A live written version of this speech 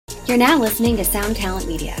You're now listening to Sound Talent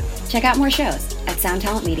Media. Check out more shows at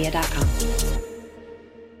soundtalentmedia.com.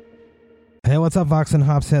 Hey, what's up, Vox and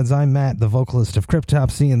Hops heads? I'm Matt, the vocalist of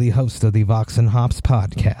Cryptopsy and the host of the Vox and Hops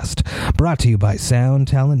podcast, brought to you by Sound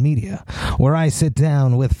Talent Media, where I sit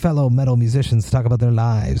down with fellow metal musicians to talk about their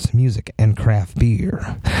lives, music, and craft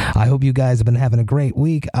beer. I hope you guys have been having a great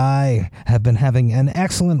week. I have been having an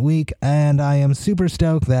excellent week, and I am super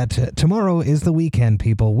stoked that tomorrow is the weekend,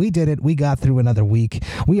 people. We did it. We got through another week.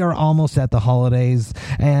 We are almost at the holidays,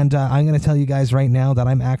 and I'm going to tell you guys right now that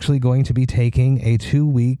I'm actually going to be taking a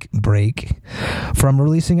 2-week break from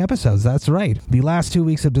releasing episodes. That's right. The last 2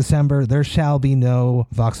 weeks of December, there shall be no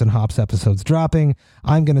Vox and Hops episodes dropping.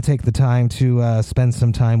 I'm going to take the time to spend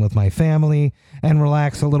some time with my family and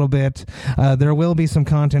relax a little bit. There will be some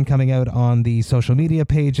content coming out on the social media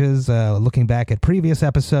pages, looking back at previous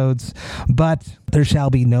episodes, but there shall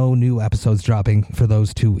be no new episodes dropping for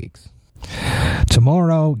those 2 weeks.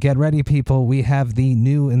 Tomorrow, get ready, people. We have the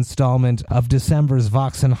new installment of December's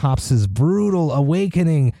Vox and Hops' Brutal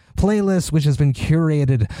Awakening playlist, which has been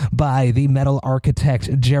curated by the metal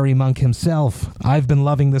architect Jerry Monk himself. I've been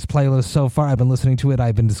loving this playlist so far. I've been listening to it.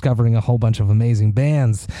 I've been discovering a whole bunch of amazing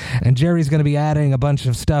bands, and Jerry's going to be adding a bunch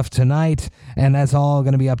of stuff tonight, and that's all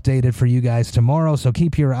going to be updated for you guys tomorrow. So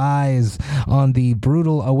keep your eyes on the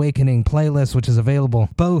Brutal Awakening playlist, which is available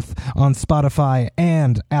both on Spotify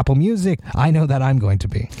and Apple Music. I know that I'm going to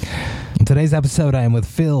be. In today's episode, I am with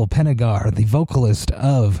Phil Pennegar, the vocalist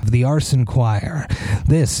of the Arson Choir.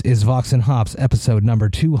 This is Vox and Hops, episode number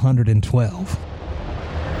 212.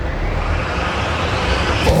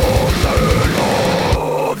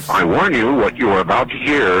 I warn you, what you are about to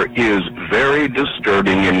hear is very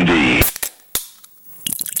disturbing indeed.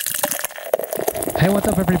 Hey, what's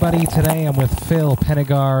up, everybody? Today I'm with Phil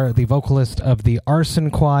Pennegar, the vocalist of the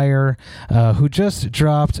Arson Choir, who just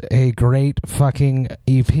dropped a great fucking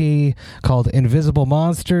EP called Invisible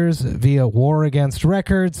Monsters via War Against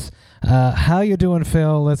Records. How you doing,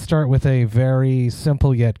 Phil? Let's start with a very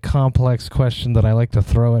simple yet complex question that I like to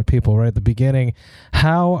throw at people right at the beginning.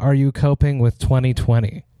 How are you coping with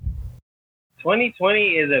 2020? 2020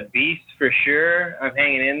 is a beast for sure. I'm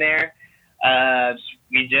hanging in there.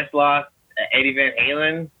 We just lost Eddie Van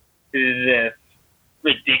Halen, who's just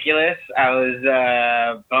ridiculous. I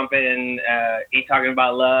was bumping He Talking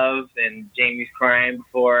About Love and Jamie's Crying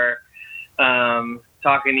before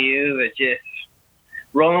talking to you. But just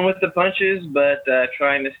rolling with the punches, but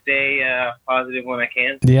trying to stay positive when I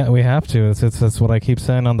can. Yeah, we have to. That's what I keep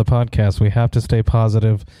saying on the podcast. We have to stay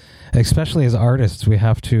positive, especially as artists. We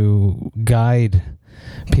have to guide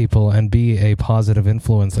people and be a positive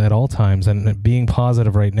influence at all times, and being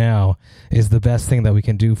positive right now is the best thing that we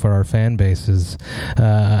can do for our fan bases.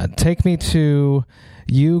 Take me to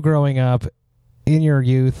you growing up in your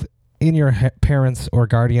youth, in your parents' or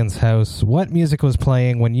guardians' house. What music was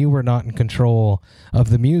playing when you were not in control of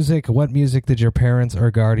the music? What music did your parents or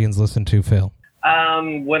guardians listen to, Phil?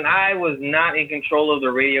 When I was not in control of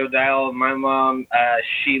the radio dial, my mom,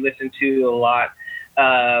 she listened to a lot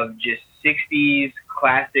of just 60s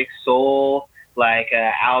classic soul, like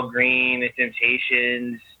Al Green, The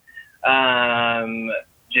Temptations.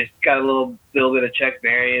 Just got a little bit of Chuck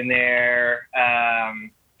Berry in there.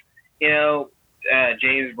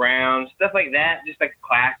 James Brown, stuff like that, just like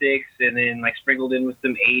classics, and then like sprinkled in with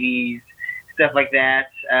some 80s stuff like that.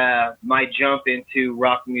 My jump into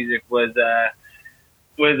rock music was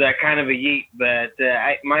kind of a yeet, but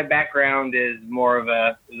my background is more of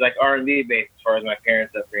like R&B based as far as my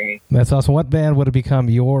parents' upbringing. That's awesome. What band would have become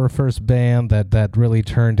your first band that really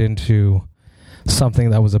turned into something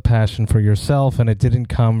that was a passion for yourself, and it didn't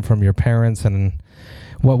come from your parents? And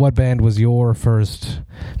what band was your first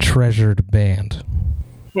treasured band?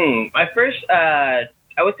 My first, I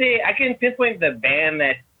would say I can pinpoint the band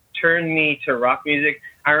that turned me to rock music.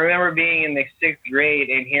 I remember being in the 6th grade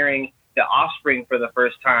and hearing The Offspring for the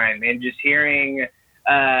first time, and just hearing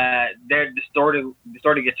their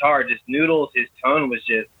distorted guitar, just Noodles, his tone was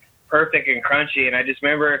just perfect and crunchy. And I just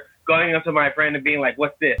remember going up to my friend and being like,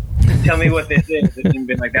 "What's this? Tell me what this is." And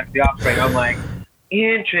been like, "That's The Offspring." I'm like,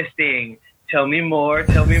 "Interesting. Tell me more."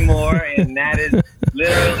 And that is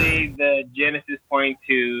literally the genesis point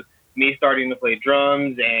to me starting to play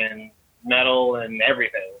drums and metal and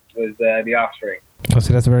everything was The Offspring. Oh,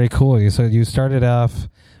 so that's very cool. So you started off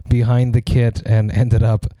behind the kit and ended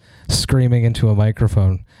up screaming into a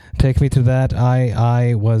microphone. Take me to that.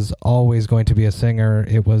 I was always going to be a singer.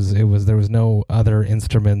 There was no other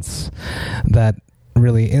instruments that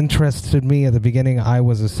really interested me at the beginning. I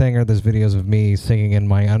was a singer. There's videos of me singing in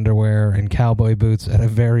my underwear and cowboy boots at a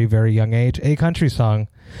very, very young age. A country song,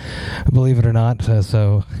 believe it or not.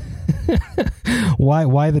 So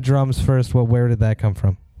Why the drums first? Where did that come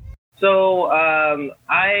from? So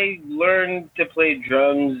I learned to play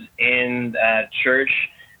drums in church.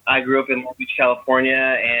 I grew up in Long Beach, California,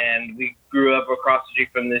 and we grew up across the street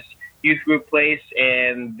from this youth group place,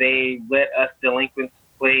 and they let us delinquents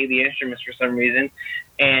play the instruments for some reason.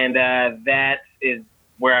 And that is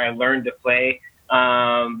where I learned to play.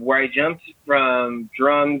 Where I jumped from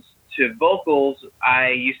drums to vocals, I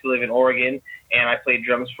used to live in Oregon, and I played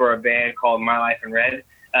drums for a band called My Life in Red.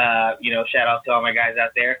 Shout out to all my guys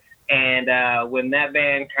out there. And when that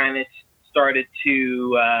band kind of started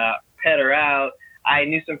to petter out, I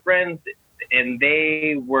knew some friends, and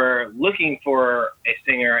they were looking for a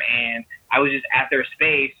singer, and I was just at their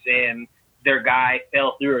space, and their guy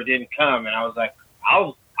fell through or didn't come, and I was like,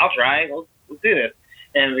 I'll try. Let's do this.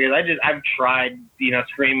 And because I've tried,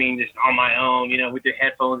 screaming just on my own, with your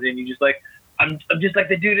headphones in, you just like, I'm just like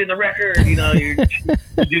the dude in the record, you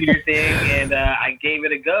do your thing, and I gave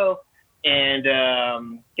it a go. And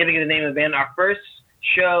can't think of the name of the band. My first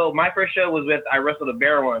show was with I Wrestled a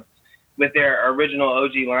Bear Once with their original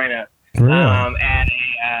OG lineup at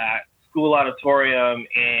a school auditorium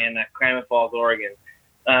in Klamath Falls, Oregon.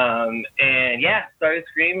 Started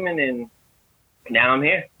screaming, and now I'm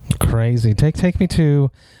here. Crazy. Take me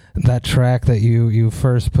to that track that you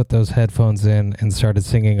first put those headphones in and started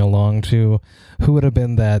singing along to. Who would have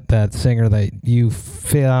been that singer that you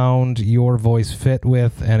found your voice fit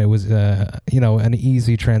with, and it was an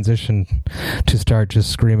easy transition to start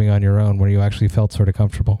just screaming on your own, where you actually felt sort of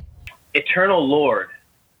comfortable? Eternal Lord.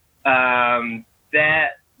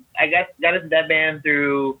 That I got into that band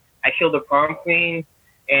through I Killed a Prom Queen,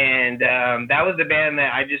 and that was the band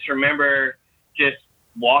that I just remember just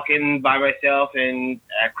walking by myself in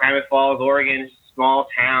Klamath Falls, Oregon, small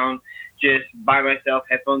town, just by myself,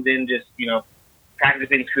 headphones in, just,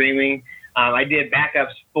 practicing screaming. I did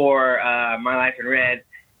backups for My Life in Red,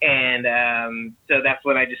 and so that's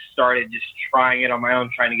when I just started just trying it on my own,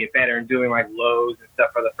 trying to get better and doing like lows and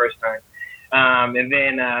stuff for the first time. And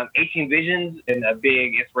then 18 Visions, and a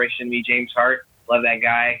big inspiration to me, James Hart. Love that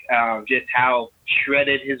guy, just how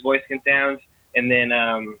shredded his voice can sound. And then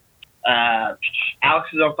Alex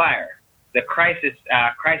is on Fire, the Crisis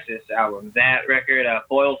album. That record,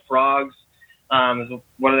 Boiled Frogs, is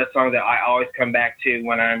one of the songs that I always come back to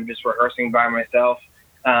when I'm just rehearsing by myself.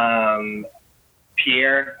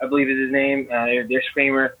 Pierre, I believe is his name. Their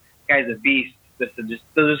screamer. The guy's a beast. Those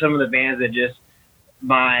are some of the bands that just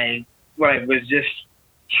when I was just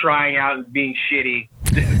trying out and being shitty,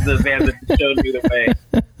 this is the band that showed me the way.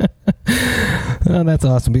 Oh, that's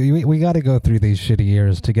awesome. We got to go through these shitty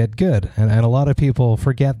years to get good, and a lot of people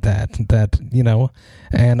forget that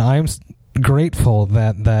and I'm grateful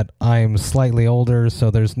that I'm slightly older,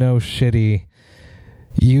 so there's no shitty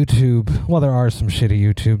YouTube. Well, there are some shitty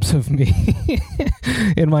YouTubes of me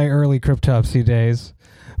in my early Cryptopsy days,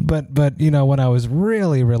 but when I was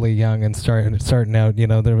really, really young and starting out,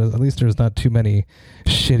 there was not too many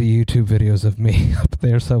shitty YouTube videos of me up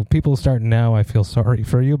there. So people starting now, I feel sorry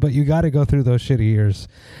for you, but you got to go through those shitty years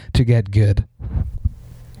to get good.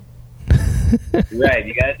 Right,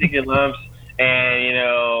 you got to take your lumps, and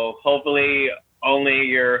hopefully only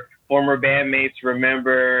your former bandmates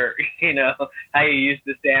remember, how you used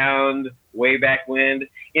to sound way back when.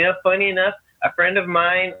 Funny enough, a friend of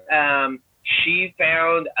mine, she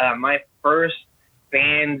found my first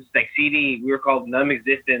band's CD. We were called Numb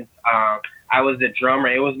Existence. I was the drummer.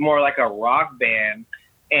 It was more like a rock band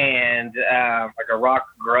and like a rock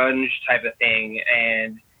grunge type of thing.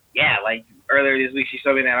 And yeah, like earlier this week she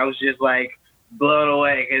showed me that. I was just like blown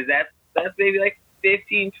away, because that's maybe like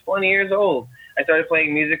 15, 20 years old. I started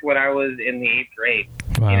playing music when I was in the 8th grade.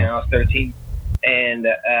 Wow. I was 13. And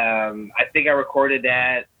I think I recorded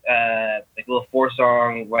that like a little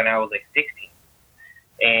 4-song when I was like 16.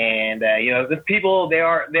 And the people, they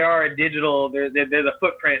are a digital. There's a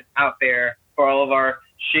footprint out there for all of our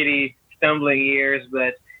shitty, stumbling years.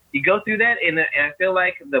 But you go through that, and I feel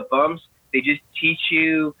like the bumps, they just teach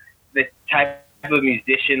you the type of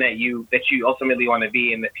musician that you ultimately want to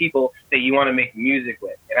be, and the people that you want to make music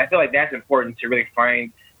with. And I feel like that's important to really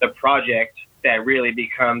find the project that really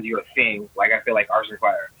becomes your thing. Like I feel like Arson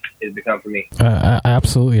Fire has become for me.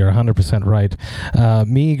 Absolutely, you're 100% right.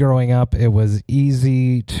 Me growing up, it was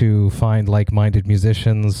easy to find like-minded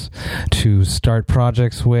musicians to start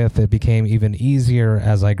projects with. It became even easier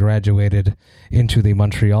as I graduated into the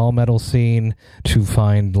Montreal metal scene to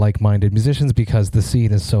find like-minded musicians, because the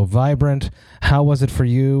scene is so vibrant. How was it for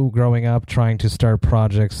you growing up, trying to start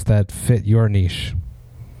projects that fit your niche?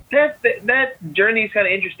 That journey is kind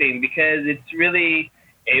of interesting, because it's really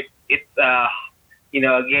it's a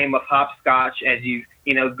game of hopscotch as you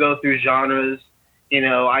go through genres.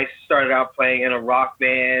 I started out playing in a rock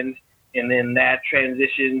band, and then that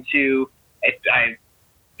transitioned to I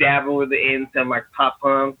dabbled in some like pop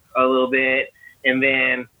punk a little bit, and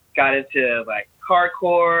then got into like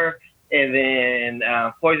hardcore, and then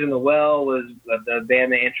Poison the Well was the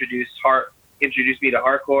band that introduced me to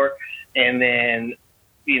hardcore, and then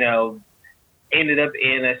ended up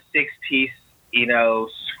in a 6-piece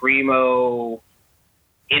screamo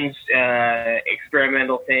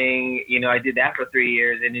experimental thing. I did that for 3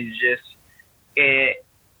 years, and you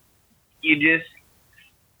just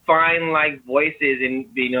find like voices, and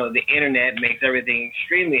the internet makes everything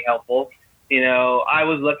extremely helpful. I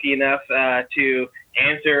was lucky enough to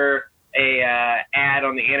answer a ad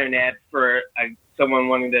on the internet for someone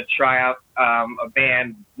wanting to try out a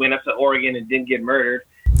band. Went up to Oregon and didn't get murdered.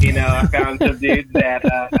 I found some dudes that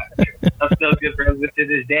I'm still good friends with to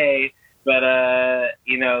this day. But the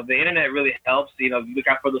internet really helps. You look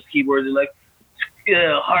out for those keywords and like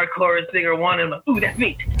hardcore singer one, and I'm like, ooh, that's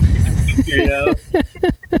me.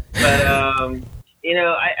 But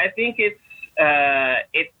I think it's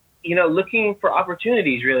looking for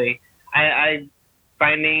opportunities. Really, I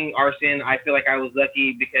finding Arson. I feel like I was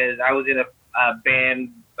lucky because I was in a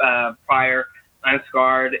band prior,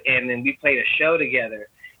 Unscarred, and then we played a show together.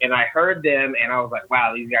 And I heard them, and I was like,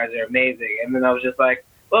 wow, these guys are amazing. And then I was just like,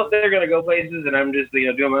 well, they're going to go places, and I'm just,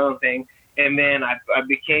 doing my own thing. And then I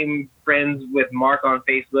became friends with Mark on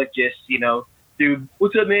Facebook, just, through,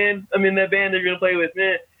 what's up, man? I'm in that band they're going to play with,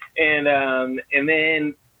 man. And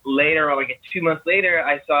then later, like 2 months later,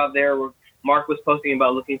 I saw Mark was posting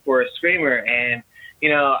about looking for a screamer. And,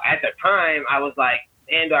 at the time, I was like,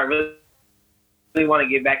 man, do I really want to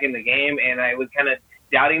get back in the game? And I was kind of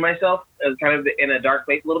doubting myself. I was kind of in a dark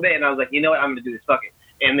place a little bit. And I was like, you know what? I'm going to do this. Fuck it.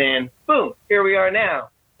 And then, boom, here we are now.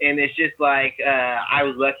 And it's just like, I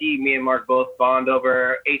was lucky. Me and Mark both bond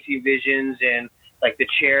over 18 Visions and like the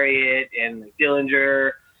Chariot and the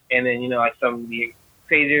Dillinger. And then, like some of the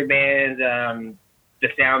crazier bands, The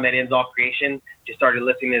Sound That Ends All Creation. Just started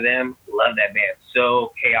listening to them. Love that band.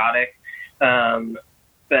 So chaotic.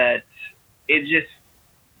 But it's just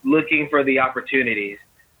looking for the opportunities.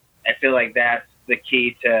 I feel like that's the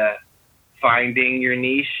key to finding your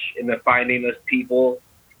niche and finding those people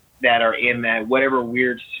that are in that whatever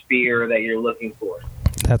weird sphere that you're looking for.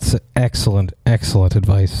 That's excellent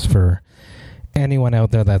advice for anyone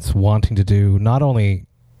out there that's wanting to do not only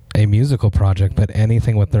a musical project, but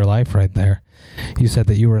anything with their life right there. You said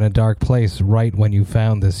that you were in a dark place right when you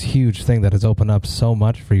found this huge thing that has opened up so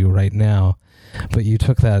much for you right now. But you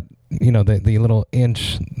took that, the little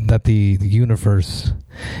inch that the universe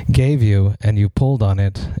gave you, and you pulled on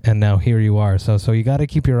it, and now here you are. So you got to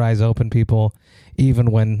keep your eyes open, people,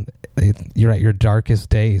 even when you're at your darkest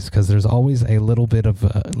days, because there's always a little bit of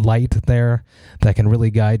light there that can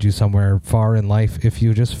really guide you somewhere far in life if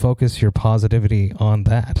you just focus your positivity on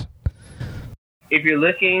that. If you're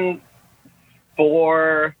looking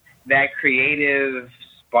for that creative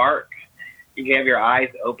spark, you can have your eyes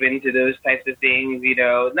open to those types of things,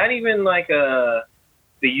 not even like the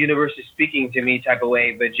universe is speaking to me type of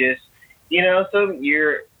way, but just, so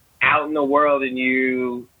you're out in the world and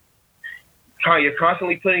you're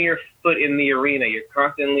constantly putting your foot in the arena. You're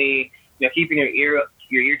constantly, keeping your ear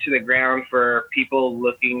to the ground for people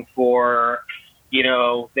looking for,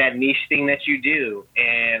 that niche thing that you do.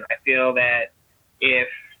 And I feel that if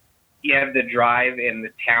you have the drive and the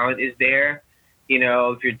talent is there,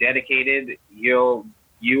 if you're dedicated, you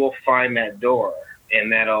will find that door,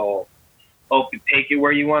 and that'll take you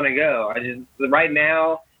where you want to go. Right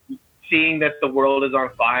now, seeing that the world is on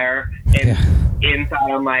fire, and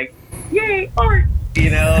inside I'm like, yay, art!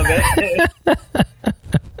 It's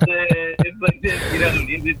like this.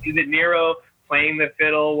 Is it Nero playing the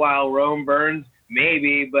fiddle while Rome burns?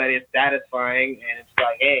 Maybe, but it's satisfying, and it's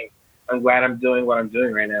like, hey, I'm glad I'm doing what I'm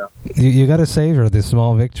doing right now. You got to savor the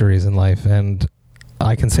small victories in life, and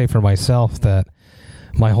I can say for myself that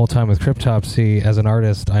my whole time with Cryptopsy as an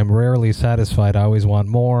artist, I'm rarely satisfied. I always want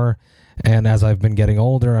more, and as I've been getting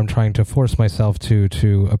older, I'm trying to force myself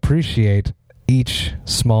to appreciate each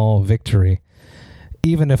small victory,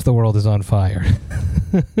 even if the world is on fire.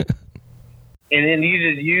 And then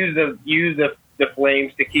you just use the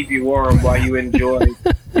flames to keep you warm while you enjoy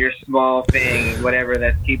your small thing, whatever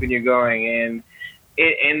that's keeping you going.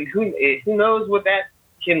 And who knows what that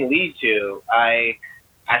can lead to. I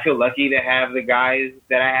feel lucky to have the guys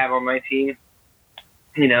that I have on my team,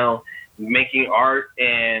 making art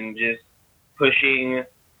and just pushing,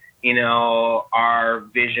 our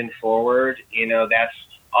vision forward.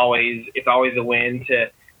 It's always a win to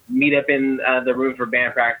meet up in the room for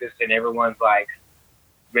band practice and everyone's like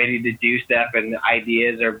ready to do stuff, and the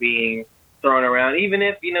ideas are being thrown around. Even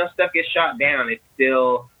if, stuff gets shot down, it's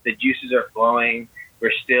still, the juices are flowing.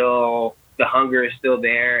 The hunger is still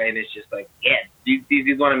there, and it's just like, yeah, these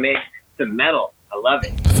dudes want to make some metal. I love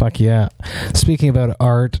it. Fuck yeah. Speaking about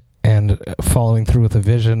art and following through with a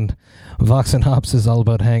vision, Vox and Hops is all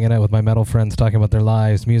about hanging out with my metal friends, talking about their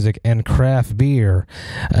lives, music, and craft beer.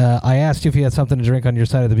 I asked you if you had something to drink on your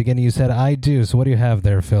side at the beginning. You said, I do. So what do you have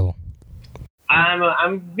there, Phil?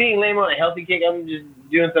 I'm being lame on a healthy kick. I'm just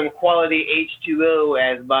doing some quality H2O,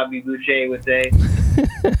 as Bobby Boucher would say.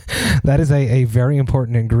 That is a very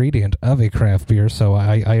important ingredient of a craft beer, so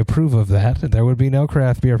I approve of that. There would be no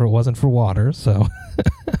craft beer if it wasn't for water, so...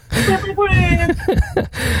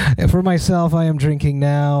 For myself, I am drinking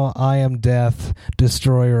now I Am Death,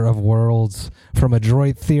 Destroyer of Worlds, from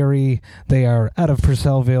Adroit Theory. They are out of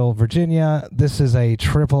Purcellville, Virginia. This is a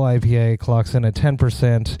triple IPA, clocks in at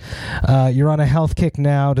 10%. You're on a health kick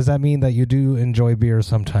now. Does that mean that you do enjoy beer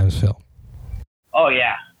sometimes, Phil? Oh,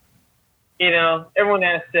 yeah. Everyone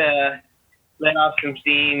has to let off some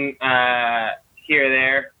steam here or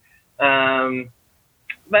there.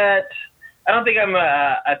 But I don't think I'm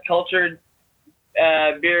a cultured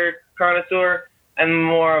beer connoisseur. I'm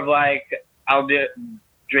more of like, I'll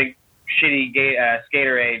drink shitty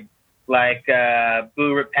Gatorade, like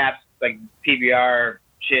Blue Rip Pabst, like PBR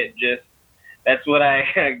shit. Just, that's what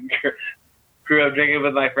I grew up drinking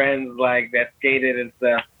with my friends, like that skated and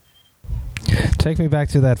stuff. Take me back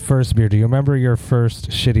to that first beer. Do you remember your first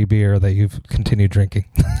shitty beer that you've continued drinking?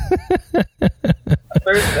 The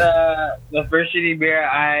first shitty beer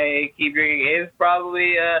I keep drinking is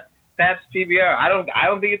probably Pabst PBR. I don't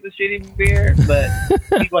think it's a shitty beer, but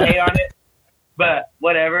people hate on it. But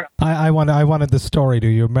whatever. I wanted the story. Do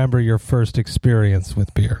you remember your first experience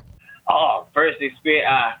with beer? Oh, first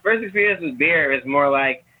experience with beer is more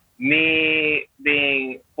like me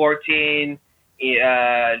being 14,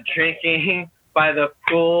 drinking by the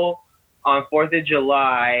pool on 4th of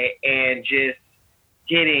July and just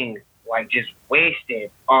getting just wasted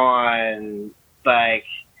on, like,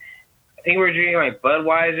 I think we were drinking like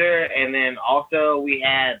Budweiser, and then also we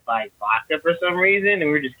had like vodka for some reason, and we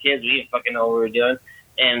were just kids. We didn't fucking know what we were doing.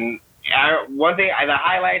 And the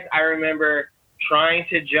highlights, I remember trying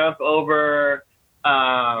to jump over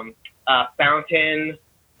a fountain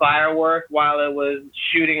firework while it was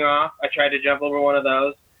shooting off. I tried to jump over one of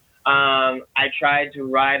those. I tried to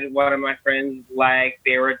ride one of my friends like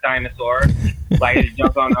they were a dinosaur. Like, to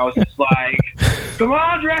jump on, I was just like, come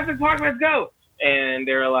on, Jurassic Park, let's go. And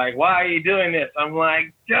they were like, why are you doing this? I'm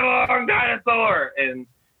like, get along, dinosaur. And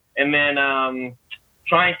then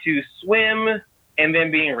trying to swim and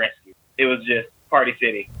then being rescued. It was just Party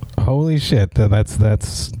City. Holy shit.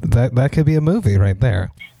 That could be a movie right there.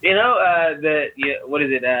 What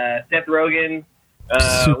is it? Seth Rogen.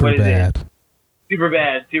 Superbad.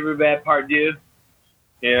 Superbad Part 2.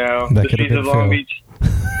 That the streets of Long Beach.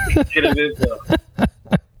 Could have been Phil.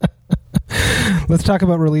 Let's talk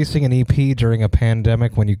about releasing an EP during a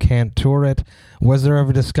pandemic when you can't tour it. Was there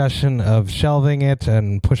ever discussion of shelving it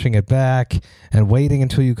and pushing it back and waiting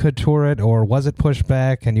until you could tour it, or was it pushed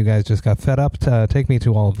back and you guys just got fed up? Take me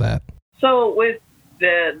to all of that. So with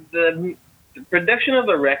the production of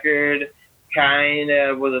the record, kind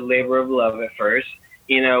of was a labor of love at first.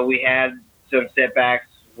 We had some setbacks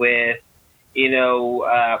with,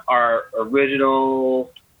 our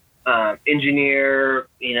original engineer,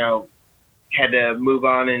 had to move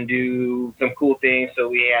on and do some cool things. So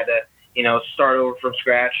we had to, start over from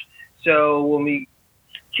scratch. So when we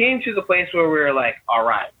came to the place where we were like, all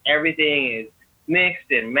right, everything is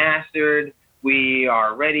mixed and mastered. We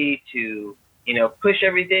are ready to, push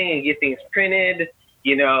everything and get things printed,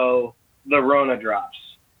 the Rona drops.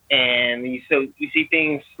 And so you see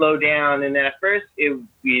things slow down. And at first,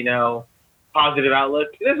 positive outlook.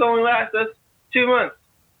 This only lasts us 2 months.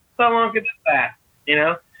 So long could this last,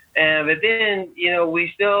 But then,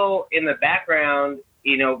 we still, in the background,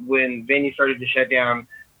 when venues started to shut down,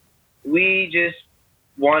 we just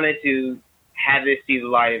wanted to have this see the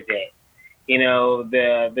light of day.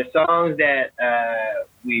 The songs that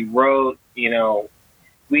we wrote,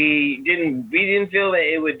 we didn't feel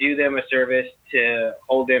that it would do them a service to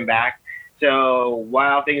hold them back. So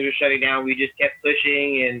while things were shutting down, we just kept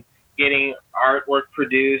pushing and getting artwork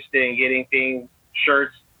produced and getting things,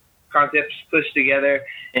 shirts, concepts pushed together,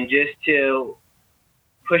 and just to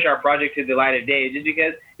push our project to the light of day, just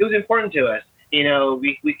because it was important to us.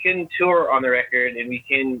 We couldn't tour on the record, and we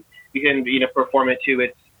can perform it to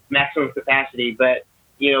its maximum capacity, but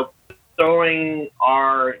throwing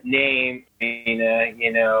our name in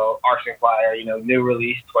Arson Flyer, new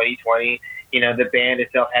release 2020. The band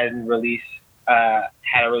itself hadn't released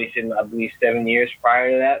had a release in, I believe, 7 years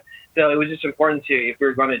prior to that. So it was just important to, if we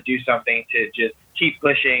were going to do something, to just keep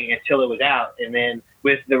pushing until it was out. And then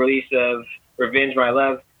with the release of Revenge My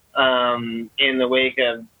Love, in the wake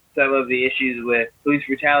of some of the issues with police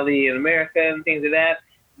brutality in America and things of that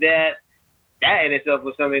in itself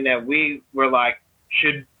was something that we were like,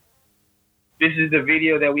 this is the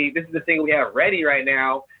video this is the single we have ready right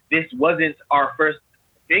now. This wasn't our first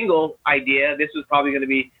single idea. This was probably going to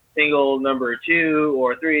be single number 2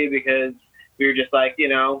 or 3, because we were just like,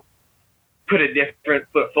 put a different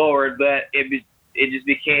foot forward. But it just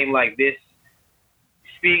became like, this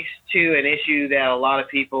speaks to an issue that a lot of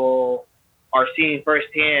people are seeing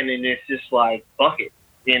firsthand, and it's just like, fuck it.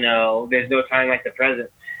 There's no time like the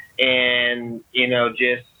present. And,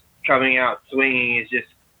 just coming out swinging is just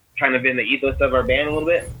kind of been the ethos of our band a little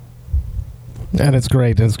bit. And it's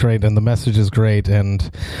great, and the message is great, and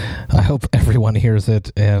I hope everyone hears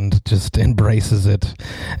it and just embraces it,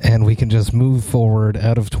 and we can just move forward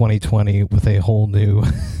out of 2020 with a whole new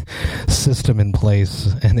system in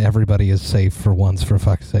place, and everybody is safe for once, for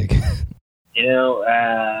fuck's sake. Here's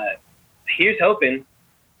hoping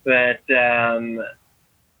that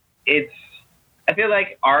I feel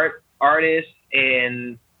like artists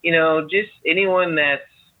and, just anyone that's,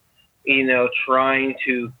 trying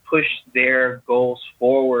to push their goals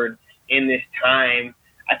forward in this time,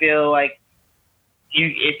 I feel like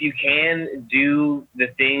if you can do the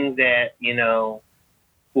things that,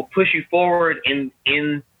 will push you forward in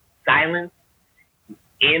silence,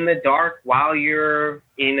 in the dark, while you're,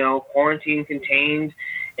 quarantine contained,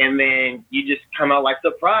 and then you just come out like,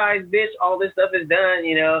 surprise, bitch, all this stuff is done,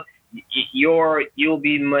 you'll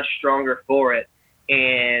be much stronger for it.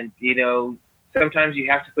 And, sometimes you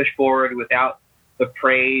have to push forward without the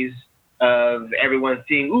praise of everyone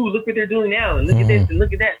seeing, ooh, look what they're doing now, and look at this, and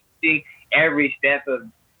look at that. Seeing every step of,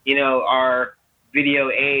 our video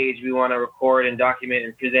age, we want to record and document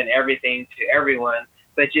and present everything to everyone.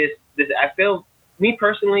 But just this, I feel, me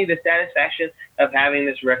personally, the satisfaction of having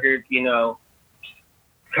this record,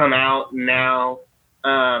 come out now,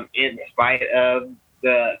 in spite of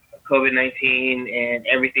the COVID-19 and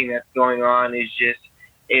everything that's going on, is just,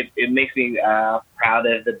 it makes me proud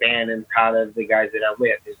of the band and proud of the guys that I'm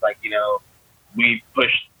with. It's like, we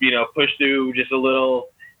pushed through just a little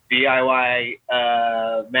DIY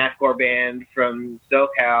mathcore band from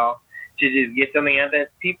SoCal to just get something out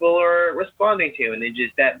that people are responding to, and it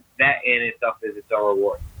just that in itself is its own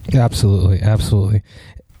reward. Absolutely.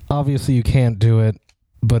 Obviously, you can't do it,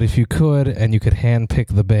 but if you could, and you could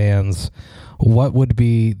handpick the bands, what would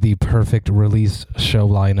be the perfect release show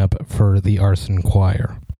lineup for the Arson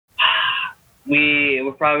Choir? We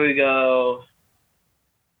would probably go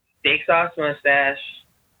Steak Sauce Mustache,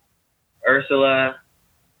 Ursula,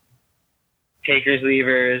 Takers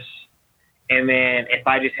Leavers, and then if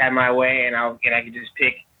I just had my way and I could just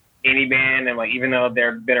pick any band, and like, even though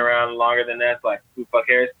they've been around longer than us, like, who fuck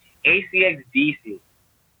cares? ACX-DC,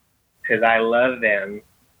 because I love them,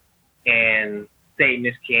 and Satan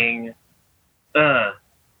is King. /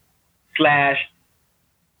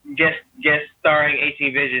 guest starring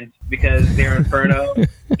 18 Visions, because their Inferno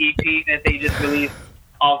EP that they just released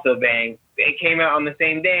also banged. It came out on the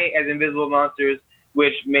same day as Invisible Monsters,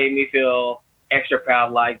 which made me feel extra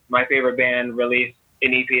proud, like my favorite band released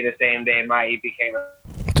an EP the same day my EP came out.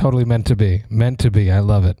 Totally meant to be. I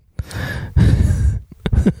love it.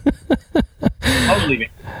 Totally.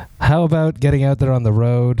 How about getting out there on the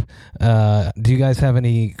road? Do you guys have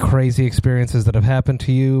any crazy experiences that have happened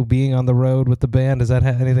to you being on the road with the band? Does that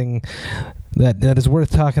have anything that is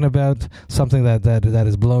worth talking about? Something that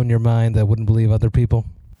has blown your mind that wouldn't believe other people?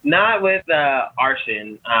 Not with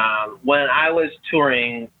Arson. When I was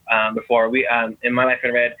touring before, we in My Life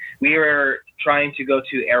in Red, we were trying to go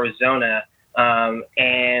to Arizona,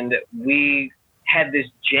 and we had this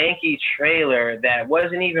janky trailer that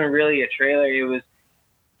wasn't even really a trailer. It was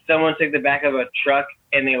someone took the back of a truck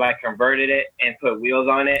and they like converted it and put wheels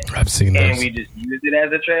on it. I've seen those. And we just used it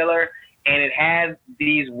as a trailer. And it had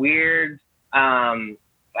these weird,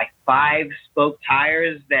 like 5-spoke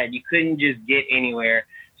tires that you couldn't just get anywhere.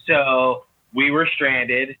 So we were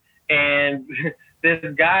stranded, and this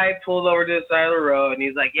guy pulled over to the side of the road, and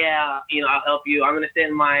he's like, yeah, I'll help you. I'm going to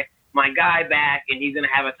send my guy back, and he's going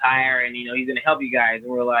to have a tire, and, he's going to help you guys.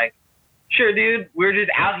 And we're like, sure, dude. We're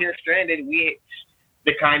just out here stranded.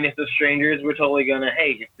 The kindness of strangers, we're totally going to,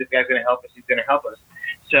 hey, if this guy's going to help us, he's going to help us.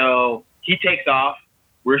 So he takes off.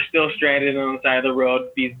 We're still stranded on the side of the road.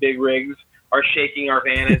 These big rigs are shaking our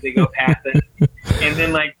van as they go past us. And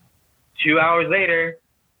then, 2 hours later,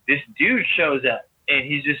 this dude shows up, and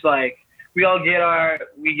he's just like, we get our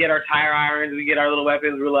tire irons, we get our little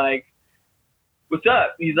weapons. We're like, what's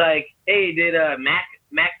up? He's like, hey, did Mac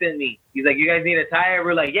sent me. He's like, you guys need a tire?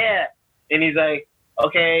 We're like, yeah. And he's like,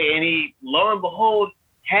 okay. And he, lo and behold,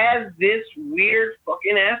 has this weird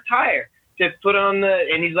fucking ass tire to put on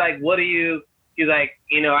and he's like, he's like,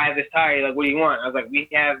 I have this tire. He's like, what do you want? I was like, we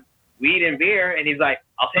have weed and beer. And he's like,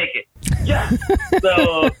 I'll take it. Yeah.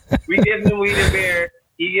 So we give him weed and beer.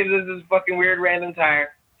 He gives us this fucking weird random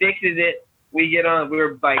tire, fixes it. We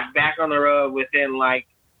were like back on the road within like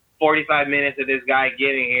 45 minutes of this guy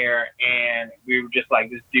getting here. And we were just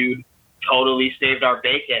like, this dude totally saved our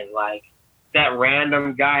bacon. Like, that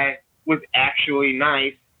random guy was actually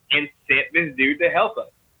nice and sent this dude to help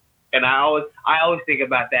us. And I always think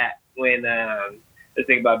about that when I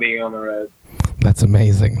think about being on the road. That's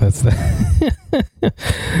amazing. That's the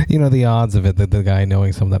odds of it, that the guy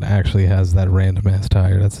knowing someone that actually has that random ass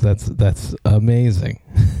tire. That's amazing.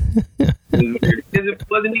 It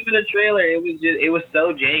wasn't even a trailer. It was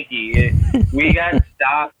so janky. We got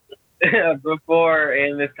stopped before,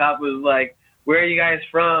 and this cop was like, "Where are you guys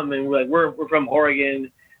from?" And we're like, "We're from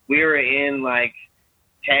Oregon. We were in like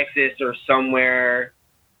Texas or somewhere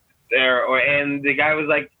there." And the guy was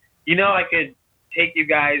like, I could take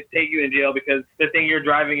you in jail because the thing you're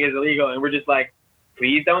driving is illegal. And we're just like,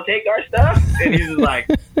 please don't take our stuff. And he's just like,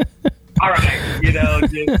 all right,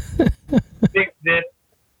 just fix this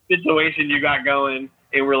situation you got going.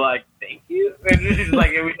 And we're like, thank you. And this is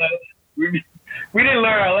like, we didn't learn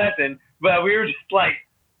our lesson, but we were just like,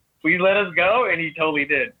 please let us go. And he totally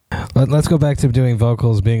did. Let's go back to doing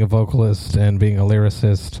vocals, being a vocalist, and being a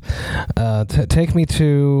lyricist. Take me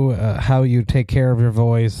to how you take care of your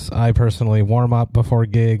voice. I personally warm up before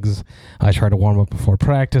gigs. I try to warm up before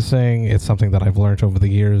practicing. It's something that I've learned over the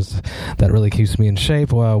years that really keeps me in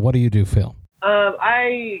shape. What do you do, Phil?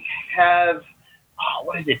 I have,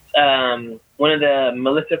 what is it? One of the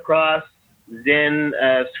Melissa Cross Zen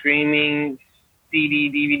Screaming CD,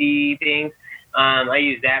 DVD things. I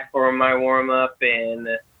use that for my warm-up and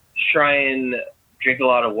try and drink a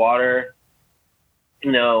lot of water.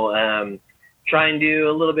 Try and do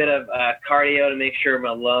a little bit of cardio to make sure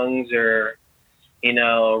my lungs are,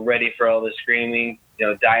 ready for all the screaming,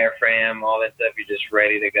 diaphragm, all that stuff. You're just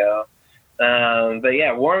ready to go. But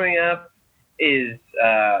yeah, warming up is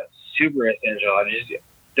super essential. I just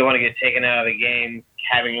don't want to get taken out of the game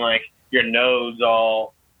having like your nose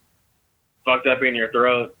all fucked up in your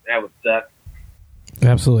throat. That would suck.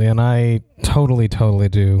 Absolutely, and I totally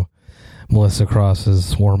do Melissa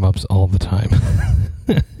Cross's warm-ups all the time.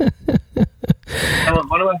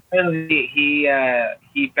 One of my friends, he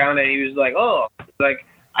found it. He was like,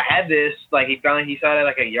 I had this. Like he saw it at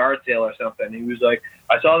like a yard sale or something. He was like,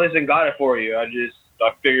 I saw this and got it for you. I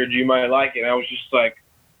figured you might like it. And I was just like,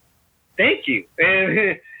 thank you.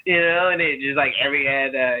 And and it just like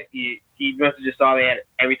he must have just saw they had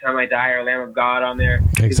Every Time I Die or Lamb of God on there.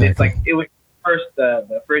 Exactly. It's like it was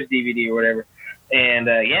the first DVD or whatever. And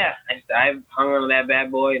I've hung on to that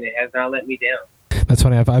bad boy, and it has not let me down. That's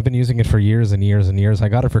funny. I've been using it for years and years and years. I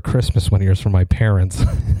got it for Christmas one year from my parents.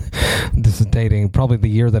 This is dating probably the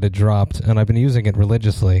year that it dropped, and I've been using it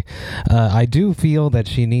religiously. I do feel that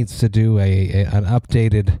she needs to do an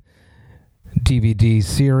updated DVD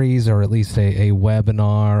series, or at least a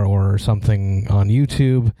webinar or something on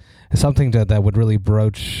YouTube, something that would really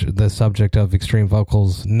broach the subject of extreme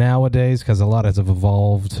vocals nowadays, because a lot has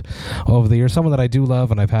evolved over the years. Someone that I do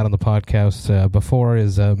love and I've had on the podcast before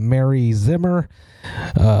is Mary Zimmer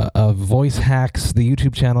of Voice Hacks, the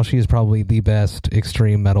YouTube channel. She is probably the best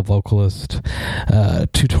extreme metal vocalist,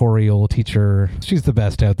 tutorial teacher. She's the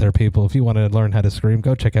best out there, people. If you want to learn how to scream,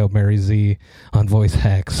 go check out Mary Z on Voice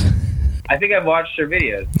Hacks. I think I've watched her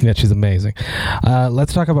videos. Yeah, she's amazing.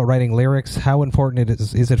 Let's talk about writing lyrics. How important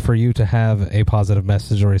is it for you to have a positive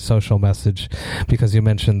message or a social message? Because you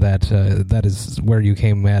mentioned that that is where you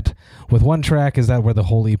came at with one track. Is that where the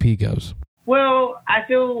whole EP goes? Well, I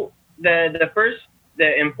feel the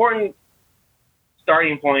important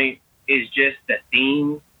starting point is just the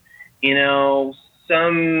theme.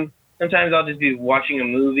 Sometimes I'll just be watching a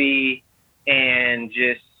movie and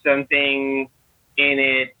just something in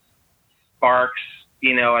it sparks,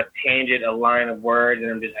 a tangent, a line of words, and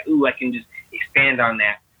I'm just like, ooh, I can just expand on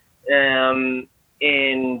that.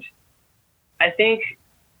 And I think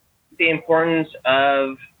the importance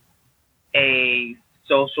of a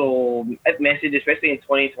social message, especially in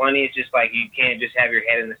 2020, it's just like you can't just have your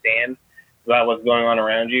head in the sand about what's going on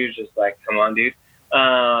around you. It's just like, come on, dude.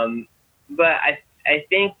 But I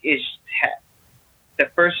think the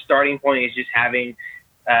first starting point is just having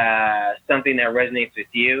something that resonates with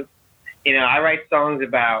you. I write songs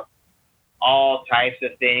about all types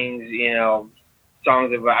of things.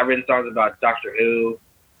 I've written songs about Doctor Who,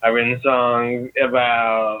 I've written songs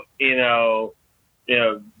about,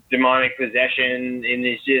 demonic possession, and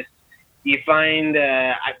it's just, you find,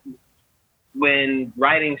 when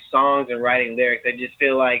writing songs and writing lyrics, I just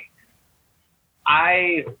feel like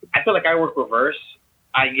I feel like I work reverse.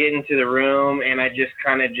 I get into the room and I just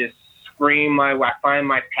kind of just scream I find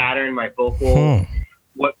my pattern, my vocal,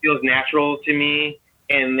 what feels natural to me,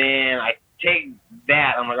 and then I take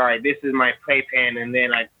that. I'm like, all right, this is my playpen, and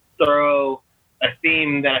then I throw a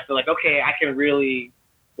theme that I feel like, okay, I can really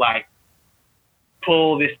like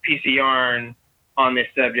pull this piece of yarn on this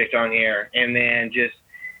subject on here, and then just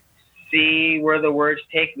see where the words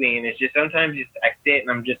take me. And it's just sometimes I sit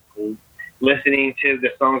and I'm just listening to the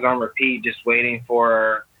songs on repeat, just waiting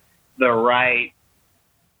for the right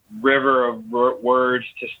river of words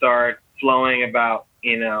to start flowing about,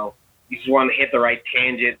 you just want to hit the right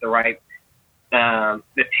tangent, the right,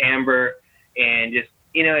 the timbre, and just,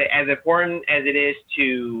 as important as it is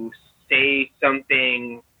to say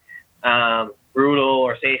something brutal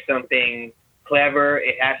or say something clever,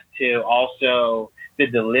 it has to also, the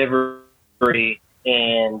delivery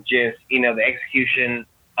and just, the execution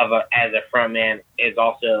as a frontman is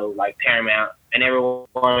also like paramount. I never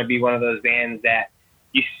want to be one of those bands that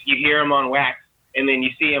you hear him on wax and then you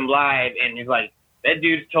see him live and he's like, that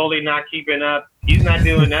dude's totally not keeping up. He's not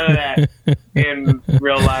doing none of that in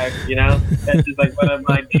real life, That's just like one of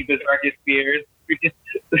my deepest, darkest fears.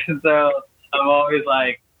 So I'm always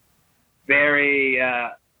like very,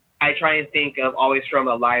 I try and think of always from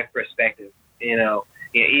a live perspective, even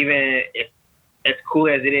if as cool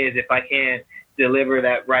as it is, if I can't deliver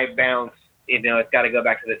that right bounce, it's got to go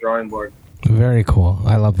back to the drawing board. Very cool.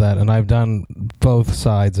 I love that. And I've done both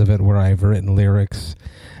sides of it, where I've written lyrics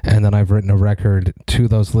and then I've written a record to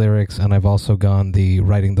those lyrics, and I've also gone the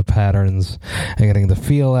writing the patterns and getting the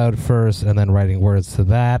feel out first and then writing words to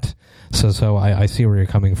that. So I see where you're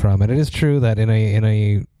coming from. And it is true that in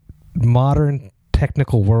a modern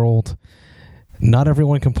technical world, not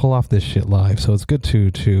everyone can pull off this shit live. So it's good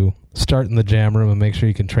to start in the jam room and make sure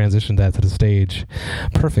you can transition that to the stage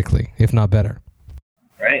perfectly, if not better.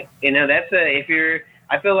 Right.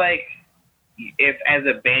 I feel like if as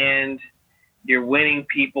a band you're winning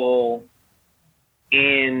people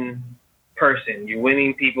in person, you're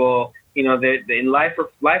winning people, the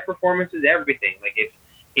live performance is everything. Like if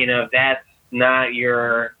that's not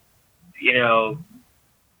your,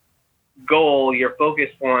 goal, your focus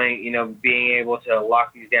point, being able to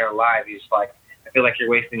lock these down live, is like, I feel like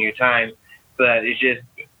you're wasting your time. But it's just,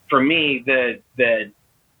 for me, the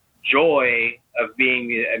joy of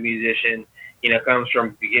being a musician, comes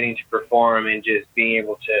from beginning to perform and just being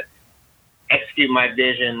able to execute my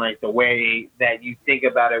vision, like the way that you think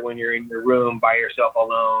about it when you're in your room by yourself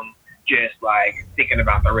alone, just like thinking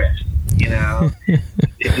about the riffs,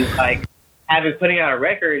 It's just like putting out a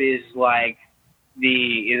record is like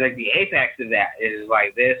the apex of that. Is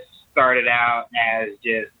like, this started out as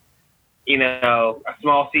just, a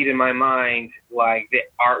small seed in my mind, like the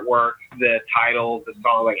artwork, the title, the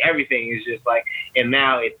song, like everything is just like, and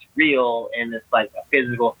now it's real and it's like a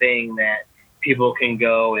physical thing that people can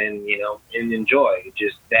go and, and enjoy.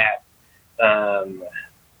 Just that,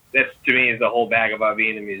 that's to me is the whole bag about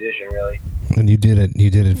being a musician, really. And you did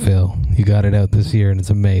it, Phil. You got it out this year and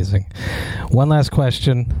it's amazing. One last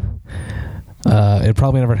question. It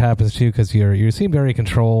probably never happens to you because you seem very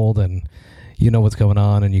controlled and you know what's going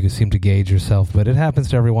on and you can seem to gauge yourself, but it happens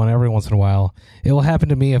to everyone every once in a while. It will happen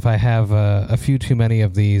to me if I have a few too many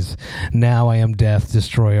of these Now I Am Death,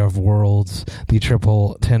 Destroyer of Worlds, the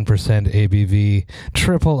triple 10% ABV,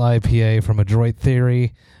 triple IPA from Adroit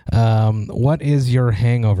Theory. What is your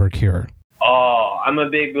hangover cure? Oh, I'm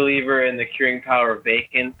a big believer in the curing power of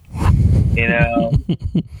bacon,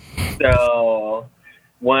 So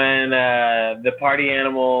when the party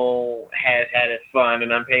animal has had its fun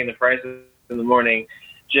and I'm paying the prices in the morning,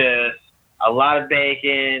 just a lot of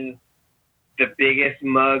bacon, the biggest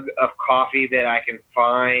mug of coffee that I can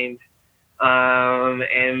find,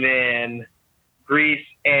 and then grease,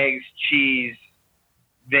 eggs, cheese,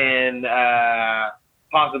 then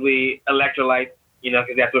possibly electrolytes, because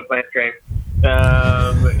that's what plants crave,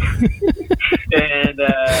 and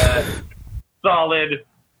solid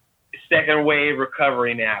second wave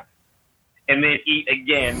recovery nap, and then eat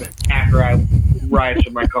again after I rise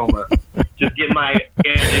from my coma. Just get my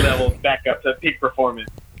energy levels back up to peak performance.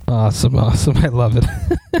 Awesome. I love it.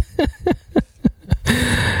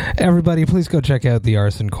 Everybody, please go check out the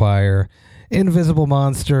Arson Choir. Invisible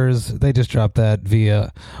Monsters. They just dropped that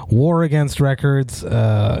via War Against Records.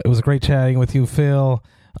 It was great chatting with you, Phil.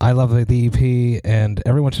 I love the EP, and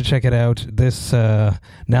everyone should check it out. This Now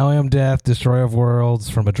I Am Death, Destroyer of Worlds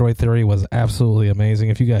from A Droid Theory was absolutely amazing.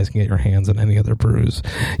 If you guys can get your hands on any other brews,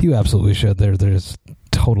 you absolutely should. They're just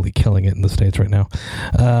totally killing it in the States right now.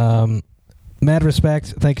 Mad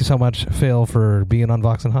respect. Thank you so much, Phil, for being on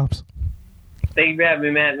Vox and Hops. Thank you for having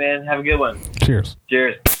me, Matt, man. Have a good one. Cheers.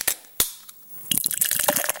 Cheers.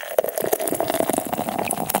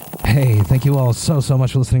 Hey, thank you all so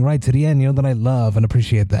much for listening right to the end. You know that I love and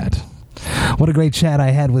appreciate that. What a great chat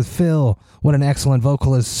I had with Phil. What an excellent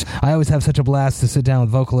vocalist. I always have such a blast to sit down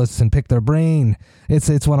with vocalists and pick their brain.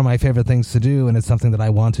 It's one of my favorite things to do, and it's something that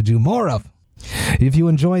I want to do more of. If you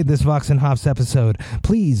enjoyed this Vox and Hops episode,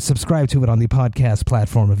 please subscribe to it on the podcast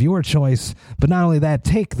platform of your choice. But not only that,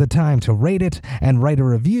 take the time to rate it and write a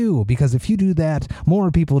review, because if you do that,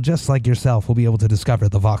 more people just like yourself will be able to discover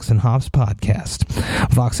the Vox and Hops podcast.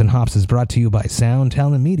 Vox and Hops is brought to you by Sound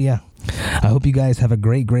Talent Media. I hope you guys have a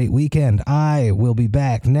great weekend. I will be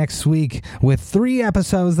back next week with 3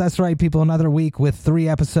 episodes. That's right, people. Another week with 3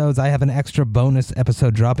 episodes. I have an extra bonus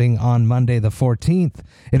episode dropping on Monday the 14th.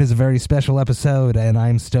 It is a very special episode, and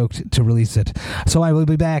I'm stoked to release it. So I will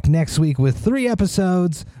be back next week with 3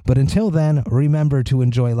 episodes. But until then, remember to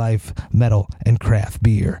enjoy life, metal, and craft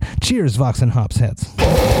beer. Cheers, Vox and Hops heads.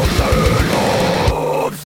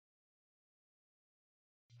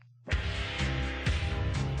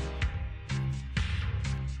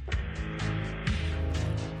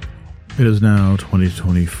 It is now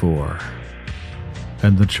 2024,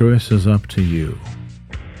 and the choice is up to you.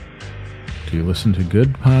 Do you listen to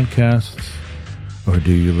good podcasts, or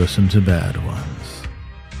do you listen to bad ones?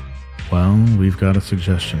 Well, we've got a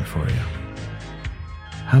suggestion for you.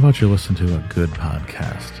 How about you listen to a good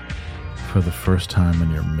podcast for the first time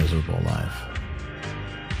in your miserable life?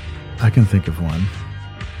 I can think of one.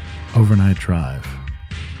 Overnight Drive.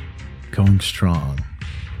 Going strong.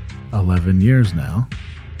 11 years now.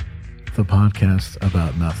 The podcast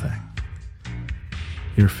about nothing.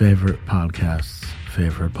 Your favorite podcast's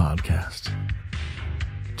favorite podcast.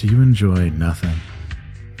 Do you enjoy nothing?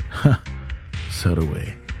 So do we.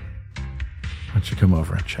 Why don't you come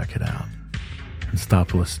over and check it out and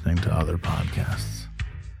stop listening to other podcasts?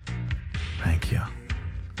 Thank you.